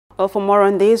Well, for more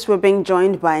on this, we're being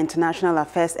joined by international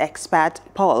affairs expert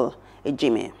Paul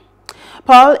Ejime.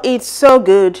 Paul, it's so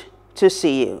good to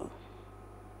see you.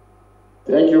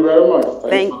 Thank you very much.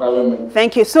 Thanks for having me.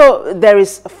 Thank you. So there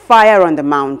is fire on the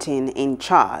mountain in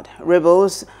Chad.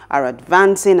 Rebels are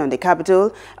advancing on the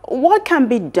capital. What can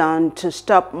be done to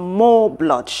stop more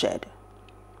bloodshed?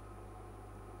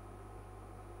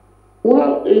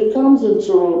 Well, it comes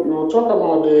into, you talk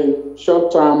about the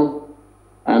short term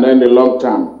and then the long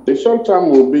term. The short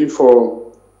term will be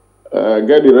for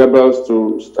get the rebels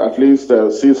to at least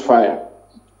cease fire,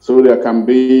 so there can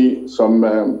be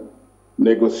some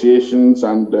negotiations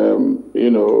and,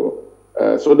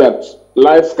 so that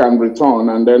life can return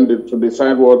and then to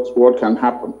decide what can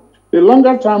happen. The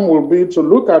longer term will be to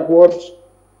look at what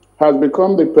has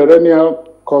become the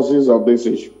perennial causes of these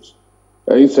issues.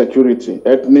 Insecurity,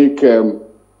 ethnic,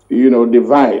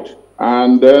 divide,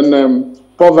 and then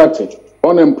poverty,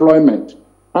 unemployment,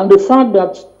 and the fact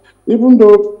that even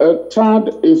though Chad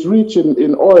is rich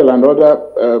in oil and other,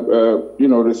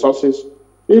 resources,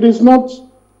 it is not,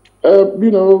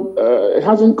 it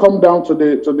hasn't come down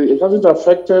it hasn't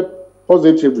affected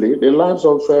positively the lives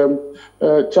of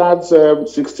Chad's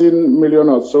 16 million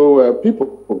or so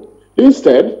people.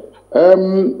 Instead,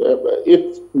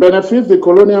 it benefits the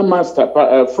colonial master,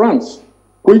 France,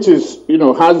 which is,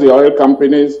 has the oil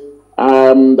companies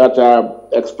that are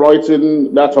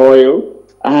exploiting that oil.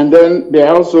 And then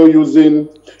they're also using,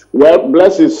 well,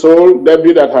 bless his soul,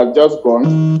 Deby that has just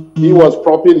gone. He was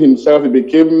propping himself. He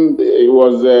became a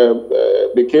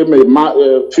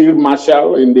field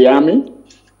marshal in the army.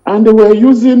 And they were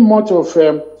using much of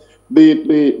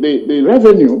the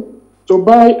revenue to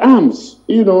buy arms.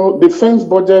 Defense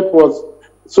budget was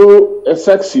so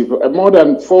excessive, more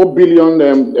than $4 billion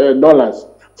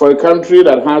for a country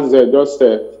that has just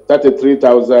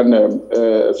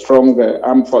 33,000 strong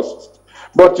armed forces.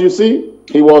 But you see,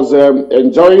 he was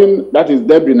enjoying, that is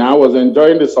Deby now, was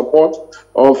enjoying the support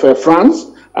of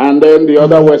France and then the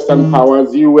other Western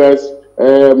powers, US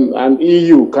and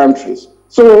EU countries.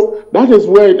 So that is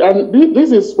where, and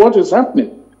this is what is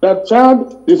happening, that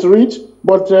Chad is rich,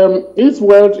 but its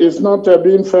wealth is not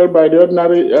being felt by the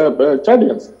ordinary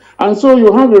Chadians. And so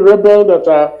you have a rebel that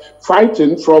are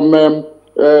fighting from, the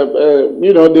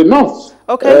north,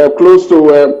 close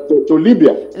to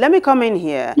Libya. Let me come in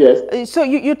here. Yes. So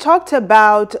you talked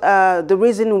about the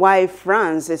reason why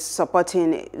France is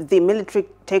supporting the military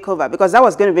takeover, because that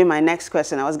was going to be my next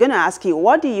question. I was going to ask you,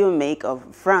 what do you make of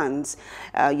France,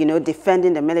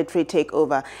 defending the military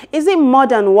takeover? Is it more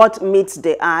than what meets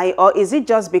the eye, or is it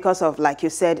just because of, like you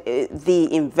said, their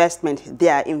investment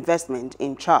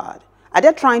in Chad? Are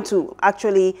they trying to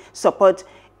actually support,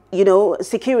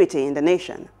 security in the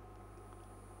nation?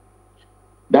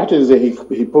 That is the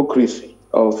hypocrisy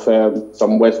of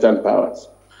some Western powers.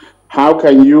 How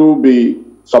can you be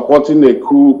supporting a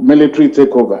coup military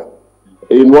takeover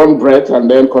in one breath and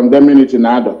then condemning it in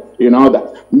other?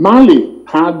 Mali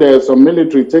had some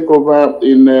military takeover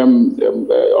in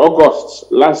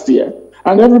August last year,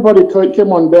 and everybody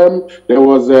came on them. There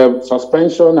was a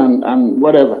suspension and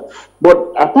whatever.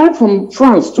 But apart from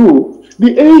France too,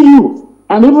 the AU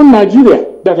and even Nigeria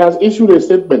that has issued a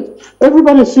statement,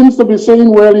 everybody seems to be saying,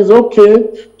 well, it's okay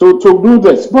to do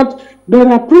this. But there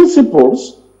are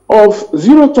principles of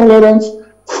zero tolerance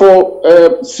for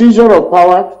seizure of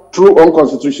power through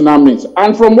unconstitutional means.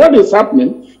 And from what is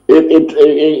happening,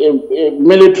 a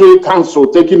military council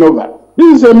taking over,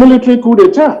 this is a military coup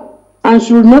d'etat and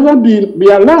should never be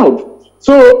allowed.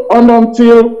 So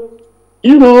until,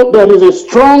 there is a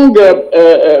strong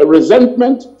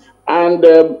resentment and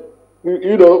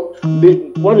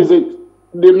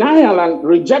denial and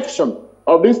rejection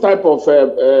of this type of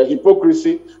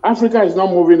hypocrisy, Africa is not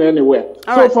moving anywhere.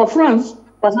 For France,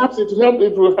 perhaps it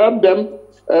will help them.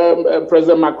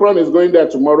 President Macron is going there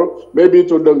tomorrow, maybe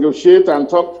to negotiate and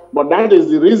talk, but that is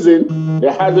the reason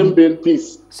there hasn't been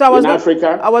peace in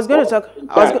Africa. I was going to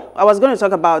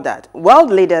talk about that.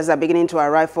 World leaders are beginning to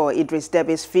arrive for Idriss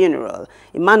Deby's funeral.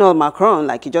 Emmanuel Macron,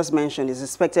 like you just mentioned, is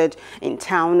expected in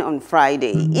town on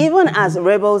Friday, even as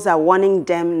rebels are warning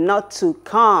them not to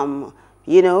come,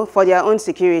 for their own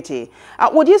security.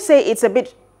 Would you say it's a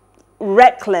bit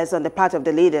reckless on the part of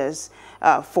the leaders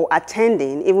for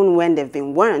attending, even when they've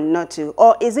been warned not to?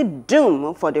 Or is it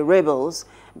doom for the rebels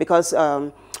because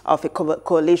of a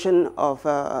coalition of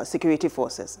security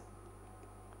forces?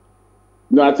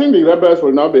 No, I think the rebels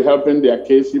will not be helping their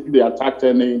case if they attacked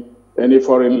any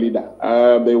foreign leader.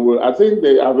 They will. I think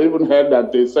they have even heard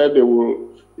that they said they will.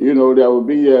 There will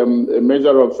be a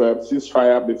measure of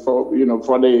ceasefire before,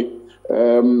 for the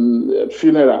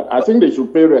funeral. I think they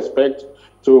should pay respect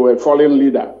to a fallen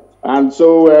leader. And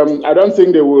so I don't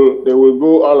think they will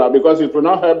go all out because it will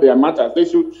not help their matters.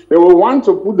 They will want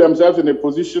to put themselves in a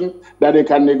position that they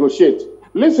can negotiate.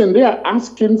 Listen, they are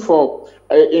asking for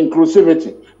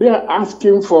inclusivity. They are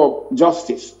asking for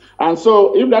justice. And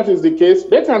so if that is the case,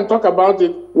 they can talk about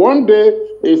it. One day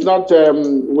it's not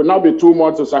will not be too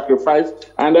much to sacrifice.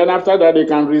 And then after that, they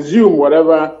can resume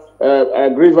whatever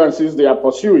grievances they are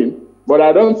pursuing. But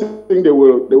I don't think they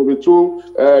will be too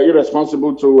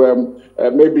irresponsible to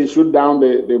maybe shoot down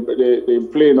the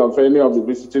plane of any of the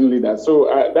visiting leaders. So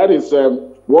that is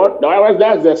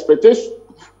that's the expectation.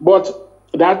 But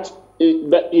that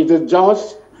it is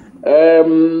just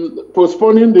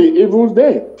postponing the evil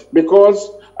day,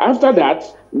 because after that,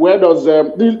 where does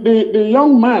the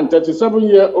young man,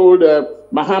 37-year-old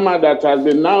Mahama, that has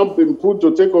now been put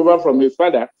to take over from his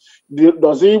father,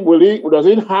 does he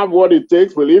have what it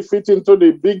takes? Will he fit into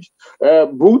the big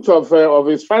boot of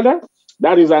his father?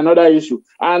 That is another issue.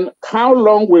 And how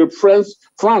long will France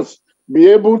be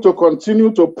able to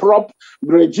continue to prop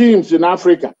regimes in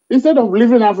Africa instead of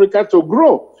leaving Africa to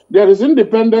grow? There is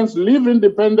independence, live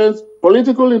independence,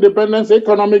 political independence,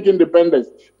 economic independence.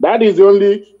 That is the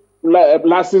only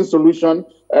lasting solution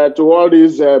to all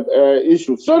these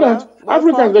issues. So that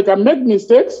Africans, they can make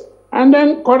mistakes and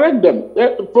then correct them.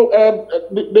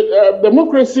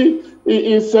 Democracy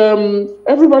is,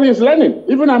 everybody is learning.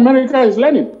 Even America is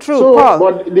learning. True, so, Paul.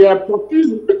 But they are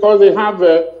confused because they have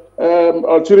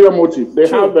ulterior motive. They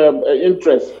have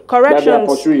interest that they are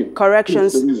pursuing.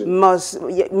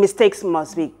 Mistakes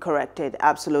must be corrected.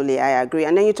 Absolutely, I agree.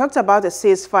 And then you talked about the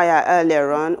ceasefire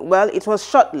earlier on. Well, it was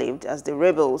short-lived as the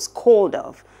rebels called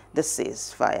off the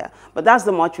ceasefire. But that's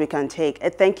the much we can take.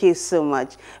 Thank you so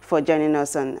much for joining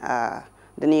us on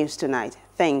the news tonight.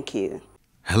 Thank you.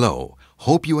 Hello.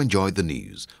 Hope you enjoyed the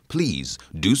news. Please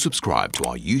do subscribe to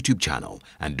our YouTube channel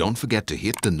and don't forget to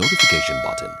hit the notification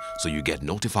button so you get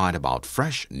notified about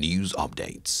fresh news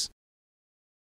updates.